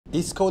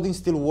Is coding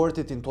still worth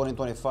it in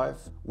 2025?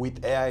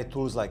 With AI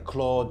tools like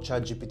Claude,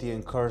 ChatGPT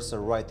and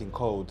Cursor writing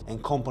code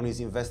and companies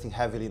investing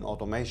heavily in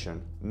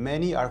automation,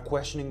 many are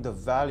questioning the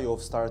value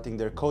of starting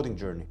their coding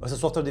journey. As a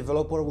software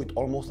developer with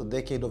almost a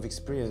decade of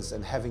experience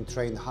and having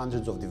trained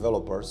hundreds of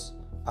developers,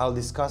 I'll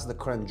discuss the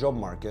current job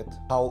market,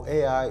 how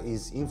AI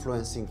is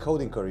influencing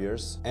coding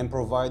careers, and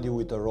provide you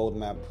with a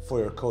roadmap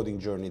for your coding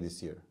journey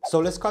this year. So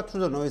let's cut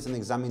through the noise and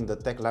examine the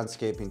tech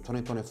landscape in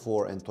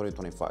 2024 and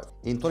 2025.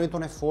 In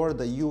 2024,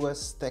 the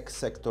US tech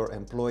sector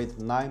employed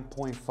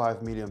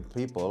 9.5 million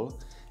people,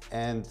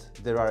 and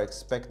there are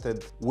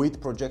expected with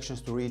projections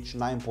to reach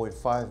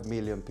 9.5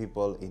 million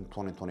people in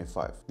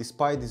 2025.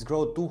 Despite this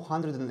growth,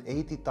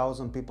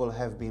 280,000 people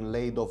have been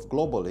laid off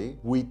globally,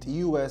 with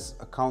US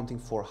accounting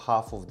for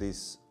half of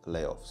these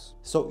layoffs.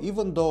 So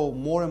even though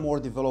more and more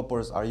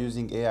developers are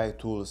using AI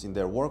tools in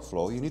their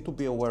workflow, you need to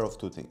be aware of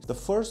two things. The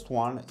first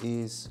one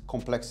is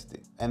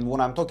complexity. And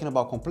when I'm talking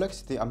about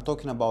complexity, I'm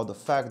talking about the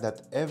fact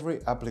that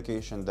every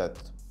application that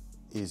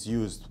is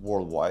used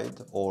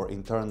worldwide or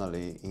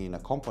internally in a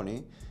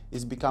company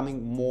is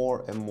becoming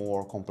more and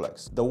more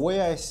complex. The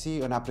way I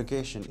see an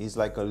application is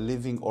like a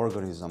living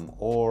organism,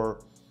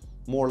 or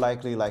more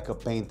likely like a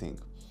painting.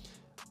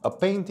 A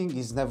painting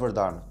is never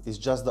done. It's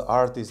just the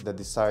artist that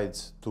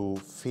decides to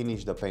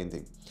finish the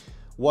painting.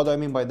 What I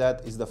mean by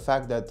that is the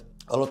fact that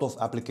a lot of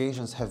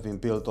applications have been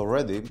built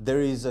already.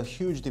 There is a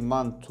huge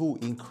demand to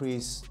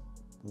increase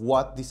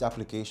what these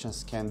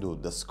applications can do,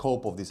 the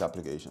scope of this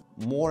application.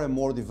 More and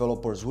more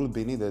developers will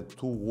be needed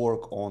to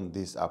work on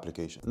this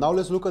application. Now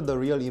let's look at the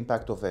real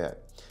impact of AI.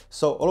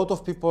 So a lot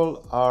of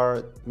people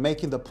are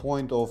making the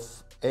point of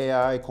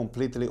AI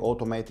completely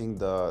automating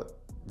the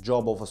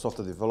job of a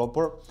software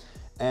developer.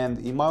 And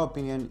in my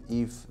opinion,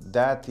 if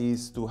that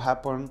is to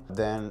happen,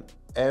 then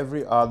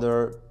every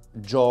other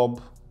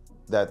job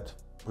that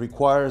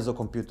requires a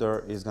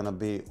computer is gonna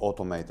be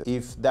automated.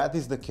 If that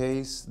is the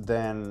case,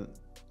 then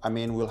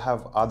we'll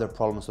have other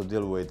problems to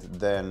deal with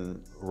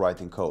than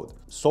writing code.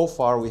 So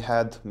far, we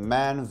had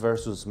man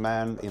versus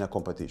man in a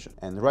competition.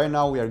 And right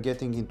now we are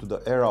getting into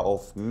the era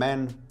of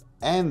man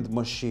and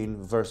machine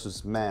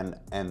versus man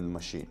and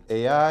machine.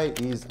 AI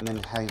is an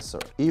enhancer.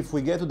 If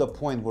we get to the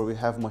point where we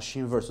have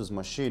machine versus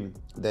machine,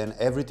 then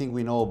everything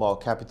we know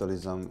about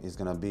capitalism is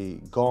gonna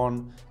be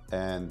gone.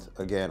 And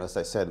again, as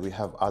I said, we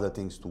have other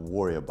things to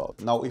worry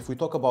about. Now, if we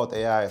talk about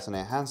AI as an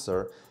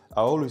enhancer,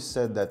 I always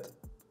said that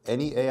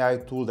any AI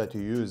tool that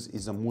you use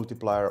is a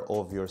multiplier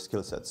of your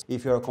skill sets.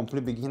 If you're a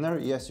complete beginner,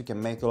 yes, you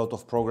can make a lot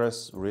of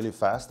progress really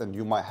fast and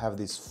you might have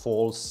this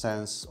false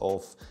sense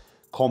of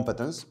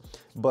competence.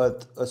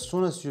 But as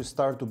soon as you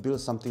start to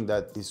build something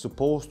that is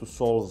supposed to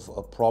solve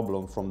a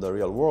problem from the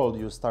real world,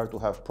 you start to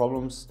have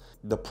problems.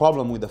 The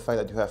problem with the fact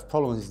that you have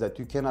problems is that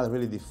you cannot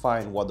really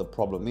define what the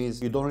problem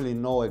is. You don't really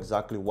know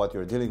exactly what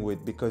you're dealing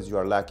with because you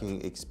are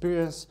lacking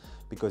experience,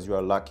 because you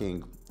are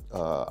lacking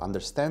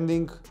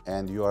understanding,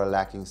 and you are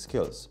lacking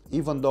skills.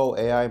 Even though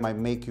AI might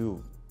make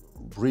you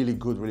really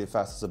good really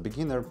fast as a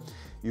beginner,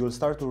 you will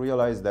start to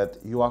realize that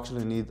you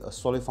actually need a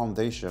solid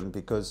foundation,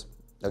 because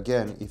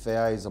again, if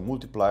AI is a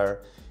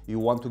multiplier, you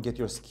want to get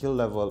your skill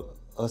level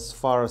as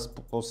far as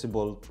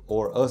possible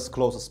or as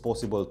close as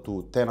possible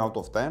to 10 out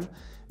of 10,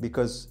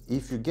 because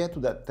if you get to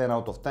that 10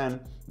 out of 10,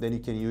 then you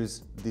can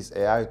use these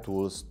AI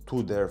tools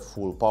to their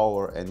full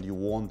power and you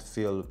won't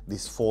feel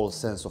this false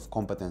sense of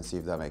competency,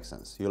 if that makes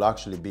sense. You'll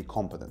actually be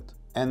competent.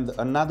 And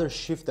another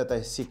shift that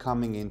I see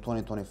coming in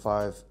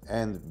 2025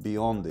 and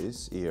beyond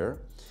this year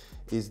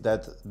is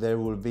that there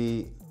will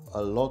be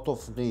a lot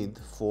of need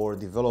for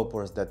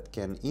developers that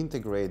can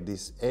integrate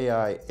these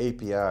AI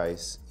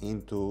APIs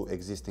into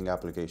existing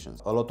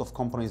applications. A lot of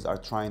companies are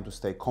trying to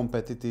stay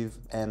competitive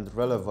and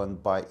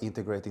relevant by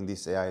integrating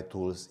these AI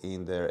tools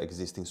in their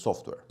existing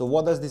software. So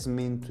what does this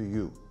mean to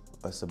you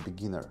as a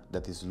beginner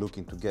that is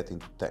looking to get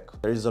into tech?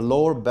 There is a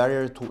lower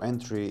barrier to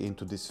entry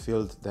into this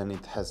field than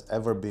it has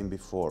ever been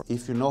before.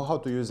 If you know how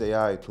to use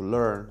AI to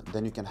learn,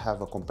 then you can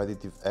have a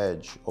competitive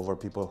edge over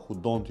people who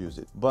don't use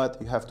it. But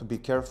you have to be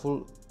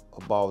careful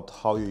about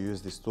how you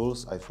use these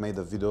tools. I've made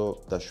a video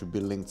that should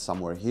be linked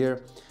somewhere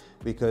here,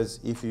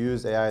 because if you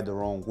use AI the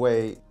wrong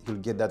way, you'll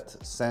get that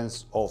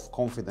sense of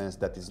confidence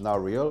that is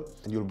not real,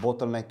 and you'll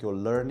bottleneck your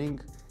learning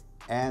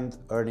and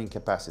earning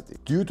capacity.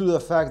 Due to the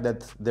fact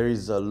that there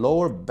is a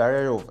lower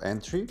barrier of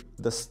entry,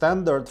 the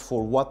standard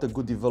for what a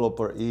good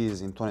developer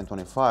is in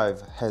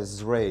 2025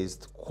 has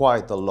raised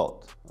quite a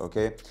lot,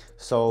 okay?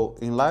 So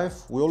in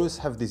life, we always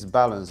have this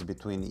balance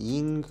between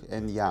yin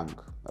and yang,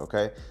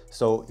 okay?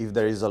 So if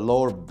there is a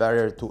lower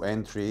barrier to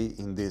entry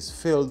in this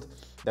field,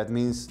 that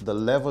means the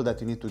level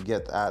that you need to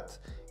get at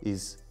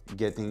is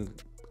getting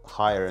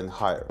higher and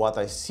higher. What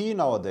I see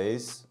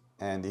nowadays,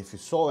 and if you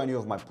saw any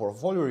of my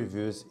portfolio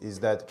reviews, is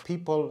that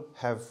people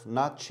have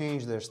not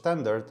changed their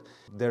standard.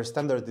 Their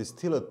standard is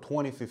still at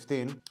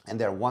 2015 and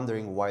they're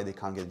wondering why they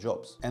can't get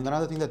jobs. And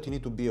another thing that you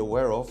need to be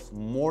aware of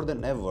more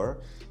than ever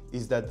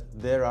is that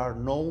there are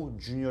no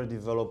junior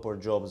developer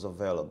jobs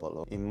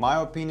available. In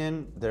my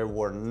opinion, there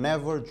were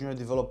never junior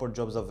developer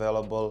jobs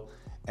available,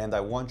 And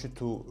I want you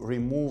to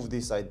remove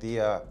this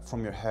idea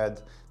from your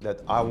head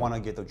that I want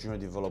to get a junior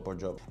developer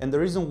job. And the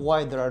reason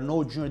why there are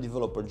no junior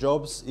developer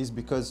jobs is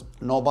because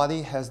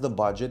nobody has the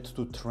budget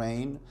to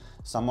train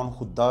someone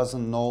who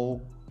doesn't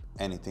know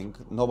anything.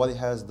 Nobody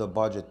has the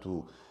budget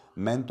to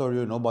mentor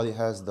you. Nobody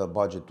has the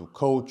budget to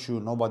coach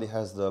you. Nobody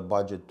has the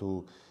budget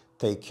to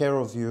take care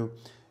of you.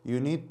 You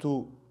need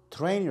to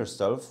train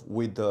yourself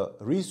with the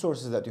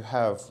resources that you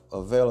have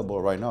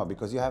available right now,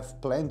 because you have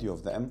plenty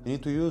of them. You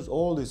need to use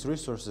all these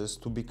resources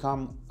to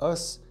become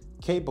as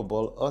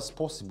capable as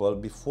possible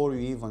before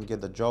you even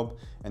get the job,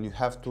 and you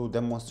have to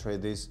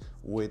demonstrate this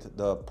with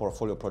the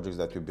portfolio projects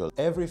that you build.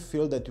 Every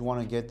field that you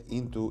want to get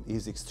into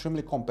is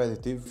extremely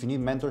competitive. If you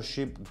need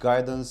mentorship,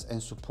 guidance,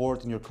 and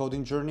support in your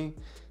coding journey,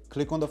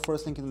 click on the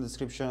first link in the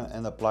description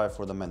and apply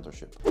for the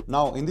mentorship.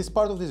 Now, in this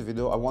part of this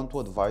video, I want to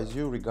advise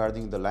you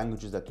regarding the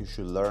languages that you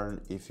should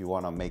learn if you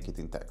want to make it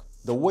in tech.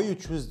 The way you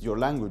choose your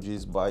language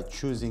is by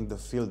choosing the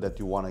field that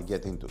you want to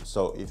get into.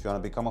 So if you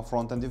want to become a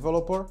front-end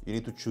developer, you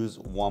need to choose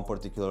one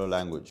particular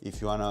language.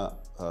 If you want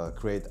to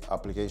create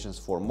applications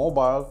for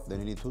mobile, then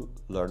you need to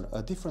learn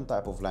a different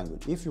type of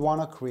language. If you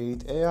want to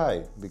create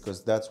AI,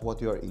 because that's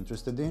what you are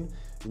interested in,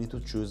 you need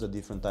to choose a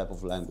different type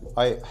of language.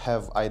 I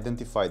have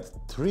identified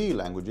 3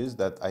 languages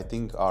that I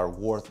think are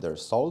worth their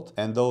salt,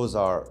 and those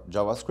are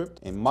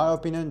JavaScript. In my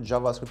opinion,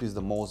 JavaScript is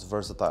the most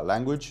versatile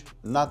language,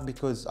 not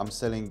because I'm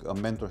selling a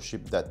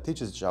mentorship that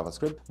teaches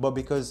JavaScript, but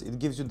because it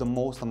gives you the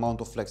most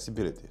amount of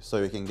flexibility. So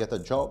you can get a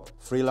job,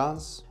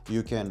 freelance,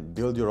 you can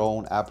build your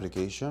own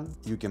application,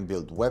 you can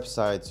build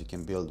websites, you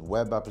can build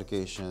web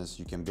applications,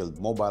 you can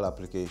build mobile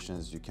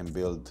applications, you can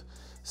build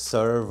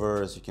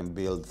servers, you can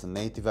build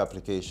native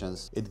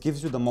applications. It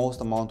gives you the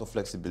most amount of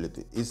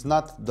flexibility. It's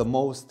not the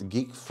most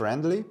geek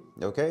friendly,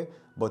 okay?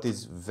 But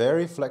it's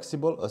very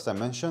flexible, as I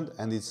mentioned,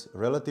 and it's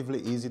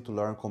relatively easy to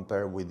learn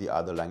compared with the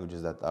other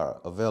languages that are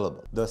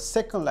available. The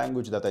second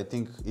language that I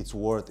think it's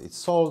worth its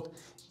salt,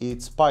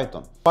 it's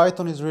Python.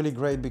 Python is really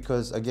great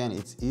because, again,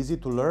 it's easy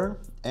to learn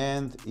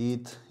and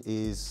it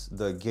is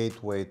the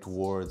gateway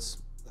towards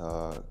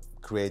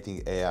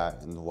creating AI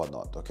and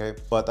whatnot, okay?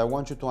 But I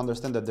want you to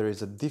understand that there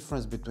is a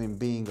difference between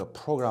being a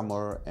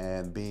programmer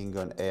and being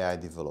an AI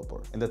developer.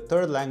 And the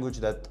third language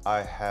that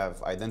I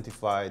have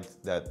identified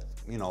that,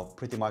 you know,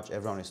 pretty much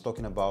everyone is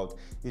talking about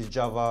is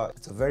Java.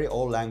 It's a very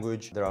old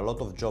language. There are a lot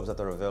of jobs that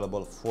are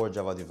available for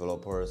Java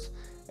developers,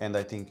 and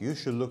I think you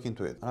should look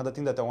into it. Another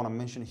thing that I want to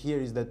mention here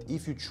is that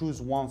if you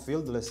choose one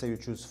field, let's say you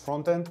choose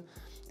front-end,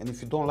 and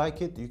if you don't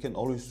like it, you can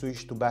always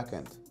switch to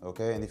backend,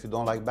 okay? And if you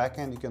don't like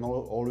backend, you can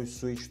always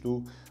switch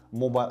to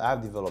mobile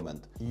app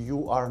development.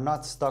 You are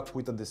not stuck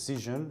with a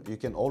decision. You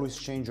can always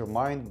change your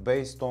mind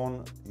based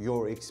on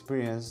your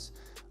experience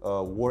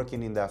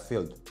working in that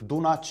field.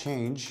 Do not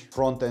change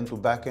front-end to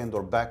backend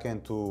or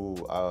backend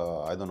to,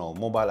 I don't know,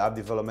 mobile app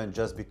development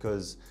just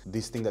because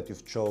this thing that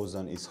you've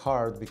chosen is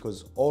hard,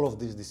 because all of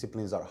these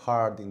disciplines are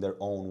hard in their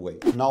own way.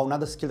 Now,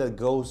 another skill that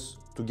goes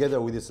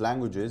together with these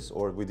languages,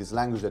 or with this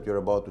language that you're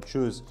about to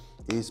choose,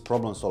 is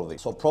problem solving.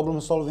 So problem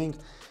solving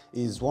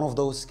is one of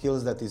those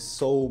skills that is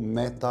so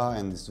meta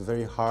and it's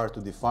very hard to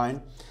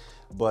define.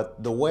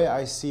 But the way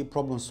I see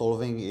problem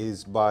solving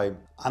is by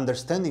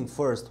understanding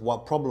first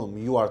what problem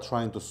you are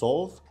trying to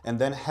solve, and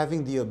then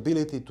having the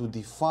ability to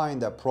define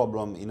that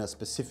problem in a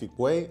specific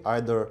way,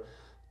 either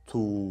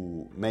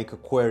to make a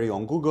query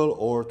on Google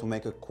or to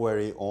make a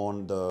query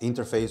on the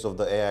interface of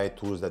the AI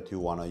tools that you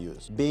want to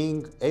use.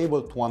 Being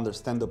able to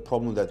understand the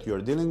problem that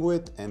you're dealing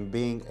with and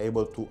being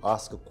able to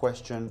ask a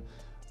question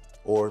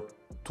or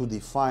to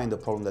define the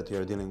problem that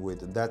you're dealing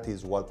with, that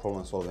is what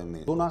problem solving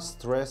means. Do not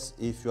stress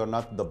if you're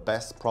not the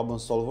best problem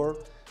solver.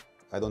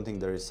 I don't think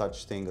there is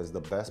such thing as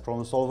the best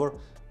problem solver,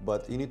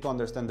 but you need to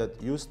understand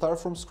that you start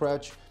from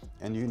scratch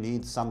and you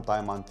need some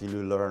time until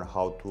you learn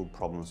how to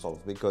problem solve,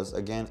 because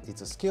again,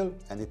 it's a skill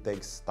and it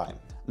takes time.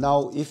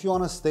 Now, if you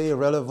want to stay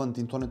relevant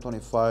in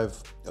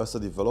 2025 as a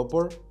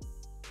developer,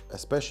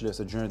 especially as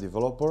a junior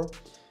developer,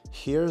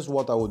 here's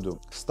what I would do.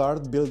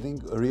 Start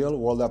building real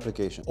world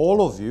applications.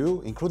 All of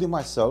you, including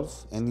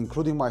myself and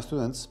including my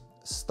students,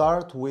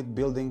 start with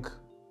building,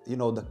 you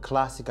know, the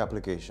classic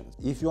applications.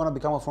 If you want to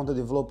become a front-end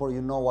developer,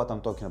 you know what I'm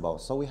talking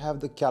about. So we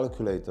have the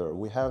calculator,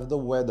 we have the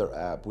weather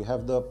app, we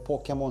have the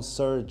Pokemon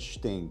search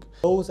thing.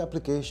 Those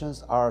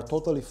applications are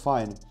totally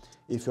fine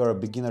if you're a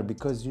beginner,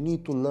 because you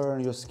need to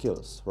learn your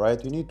skills,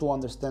 right? You need to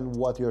understand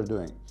what you're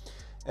doing.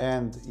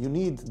 And you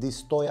need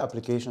these toy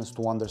applications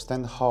to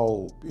understand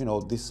how, you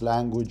know, this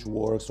language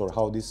works or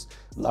how this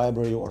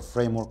library or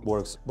framework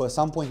works. But at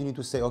some point you need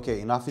to say,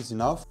 okay, enough is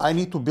enough. I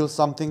need to build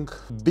something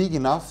big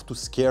enough to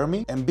scare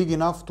me and big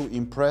enough to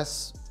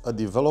impress a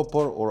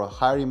developer or a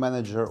hiring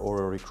manager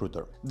or a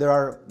recruiter. There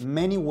are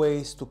many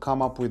ways to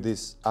come up with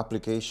these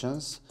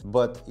applications,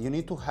 but you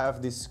need to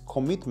have this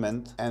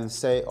commitment and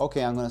say,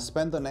 okay, I'm going to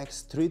spend the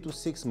next 3 to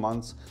 6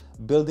 months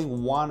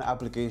building one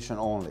application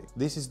only.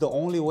 This is the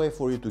only way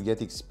for you to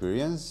get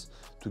experience,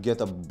 to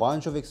get a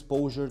bunch of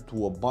exposure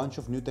to a bunch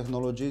of new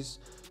technologies,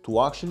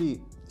 to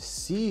actually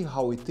see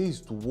how it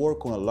is to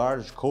work on a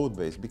large code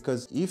base,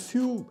 because if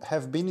you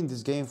have been in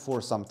this game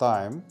for some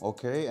time,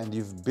 okay, and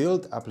you've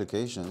built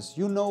applications,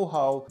 you know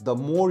how the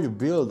more you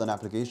build an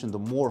application, the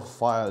more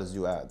files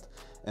you add.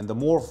 And the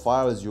more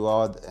files you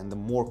add and the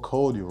more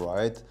code you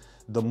write,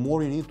 the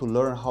more you need to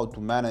learn how to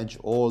manage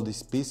all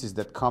these pieces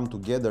that come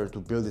together to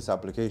build this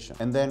application.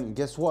 And then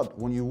guess what?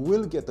 When you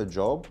will get a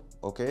job,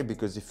 okay,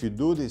 because if you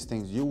do these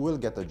things, you will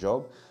get a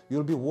job,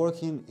 you'll be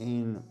working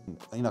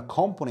in a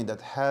company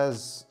that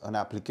has an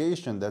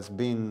application that's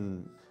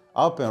been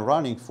up and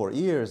running for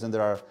years, and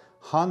there are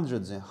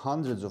hundreds and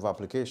hundreds of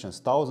applications,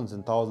 thousands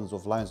and thousands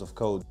of lines of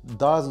code.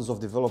 Dozens of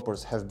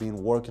developers have been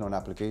working on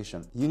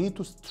application. You need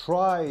to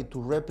try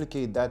to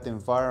replicate that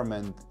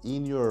environment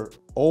in your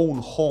own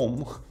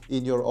home,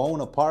 in your own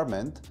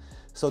apartment,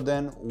 so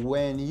then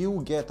when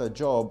you get a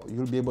job,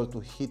 you'll be able to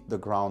hit the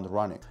ground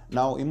running.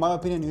 Now, in my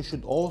opinion, you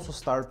should also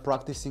start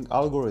practicing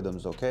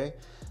algorithms, okay?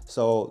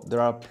 So there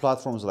are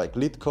platforms like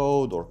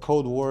LeetCode or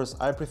CodeWars.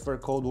 I prefer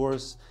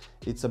CodeWars.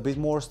 It's a bit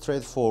more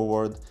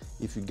straightforward.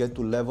 If you get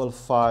to level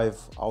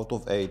 5 out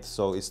of 8,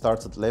 so it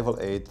starts at level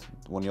 8.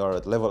 When you're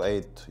at level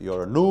 8,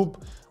 you're a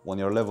noob. When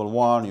you're level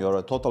 1, you're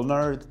a total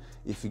nerd.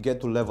 If you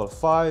get to level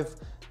 5,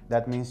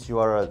 that means you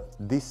are a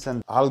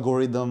decent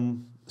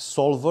algorithm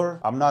solver.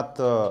 I'm not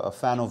a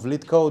fan of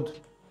LeetCode,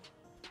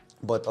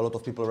 but a lot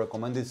of people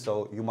recommend it,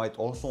 so you might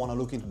also want to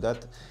look into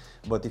that.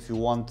 But if you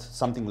want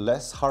something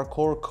less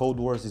hardcore,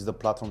 CodeWars is the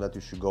platform that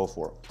you should go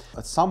for.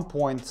 At some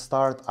point,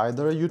 start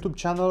either a YouTube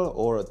channel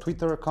or a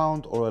Twitter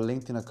account or a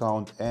LinkedIn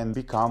account and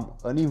become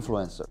an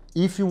influencer.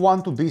 If you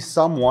want to be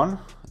someone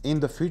in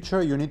the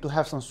future, you need to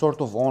have some sort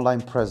of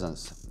online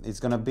presence. It's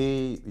gonna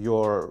be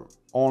your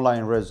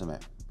online resume.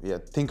 Yeah,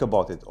 think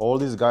about it. All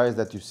these guys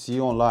that you see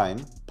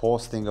online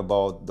posting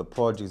about the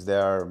projects they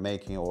are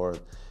making, or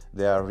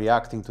they are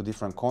reacting to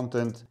different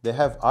content, they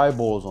have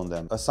eyeballs on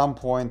them. At some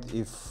point,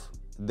 if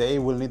they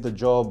will need a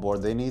job or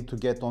they need to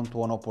get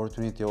onto an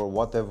opportunity or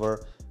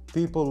whatever,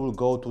 people will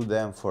go to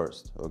them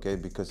first, okay?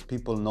 Because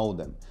people know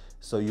them.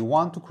 So you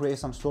want to create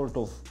some sort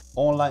of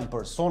online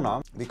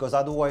persona, because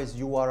otherwise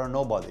you are a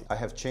nobody. I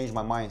have changed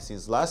my mind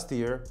since last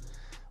year,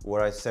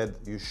 where I said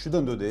you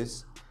shouldn't do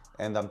this,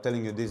 and I'm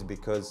telling you this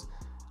because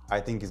I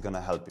think it's gonna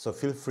help you. So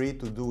feel free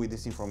to do with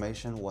this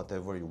information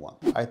whatever you want.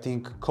 I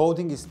think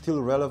coding is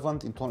still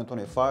relevant in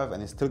 2025,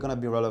 and it's still gonna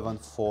be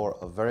relevant for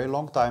a very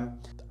long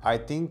time. I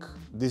think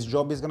this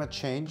job is gonna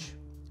change,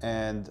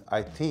 and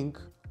I think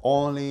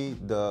only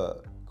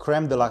the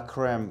creme de la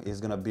creme is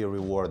gonna be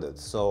rewarded.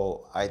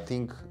 So I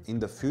think in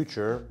the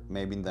future,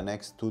 maybe in the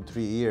next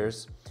 2-3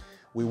 years,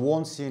 we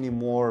won't see any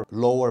more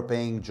lower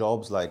paying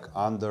jobs like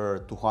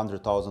under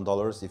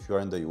 $200,000 if you're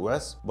in the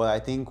US, but I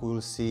think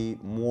we'll see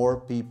more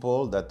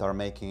people that are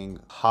making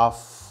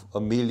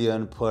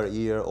 $500,000 per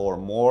year or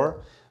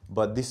more,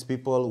 but these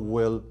people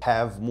will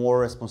have more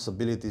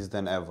responsibilities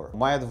than ever.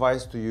 My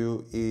advice to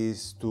you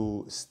is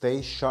to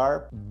stay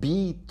sharp,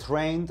 be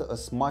trained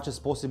as much as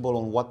possible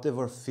on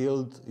whatever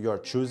field you're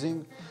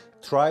choosing.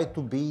 Try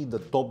to be the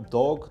top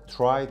dog,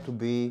 try to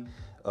be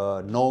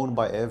known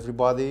by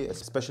everybody,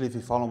 especially if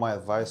you follow my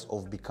advice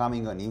of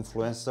becoming an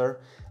influencer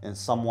and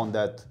someone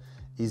that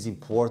is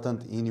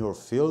important in your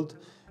field.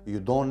 You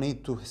don't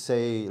need to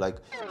say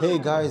like, hey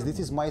guys, this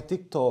is my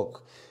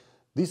TikTok.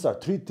 These are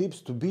 3 tips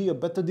to be a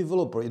better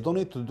developer. You don't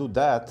need to do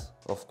that.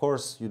 Of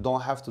course, you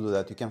don't have to do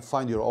that. You can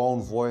find your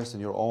own voice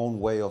and your own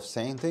way of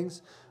saying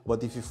things.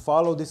 But if you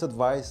follow this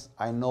advice,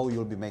 I know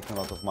you'll be making a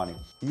lot of money.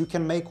 You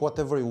can make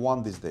whatever you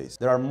want these days.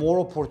 There are more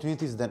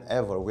opportunities than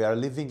ever. We are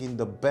living in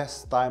the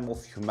best time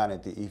of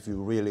humanity if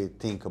you really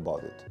think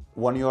about it.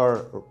 When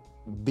you're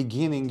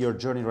beginning your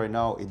journey right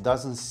now, it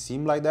doesn't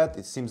seem like that.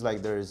 It seems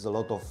like there is a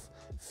lot of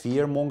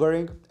fear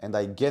mongering, and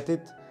I get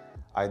it.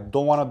 I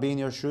don't want to be in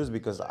your shoes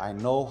because I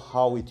know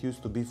how it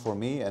used to be for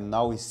me, and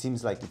now it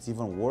seems like it's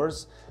even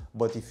worse.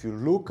 But if you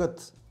look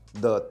at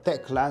the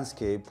tech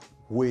landscape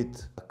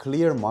with a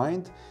clear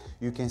mind,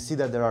 you can see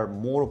that there are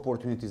more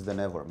opportunities than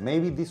ever.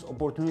 Maybe these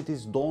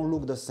opportunities don't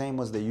look the same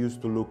as they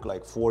used to look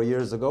like 4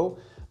 years ago,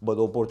 but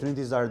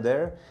opportunities are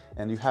there,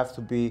 and you have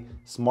to be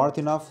smart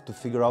enough to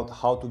figure out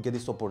how to get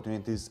these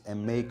opportunities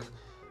and make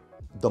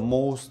the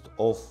most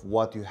of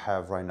what you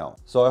have right now.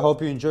 So I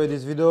hope you enjoyed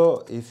this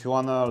video. If you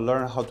wanna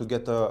learn how to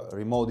get a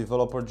remote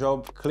developer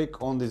job, click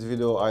on this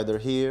video either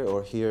here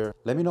or here.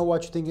 Let me know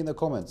what you think in the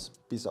comments.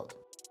 Peace out.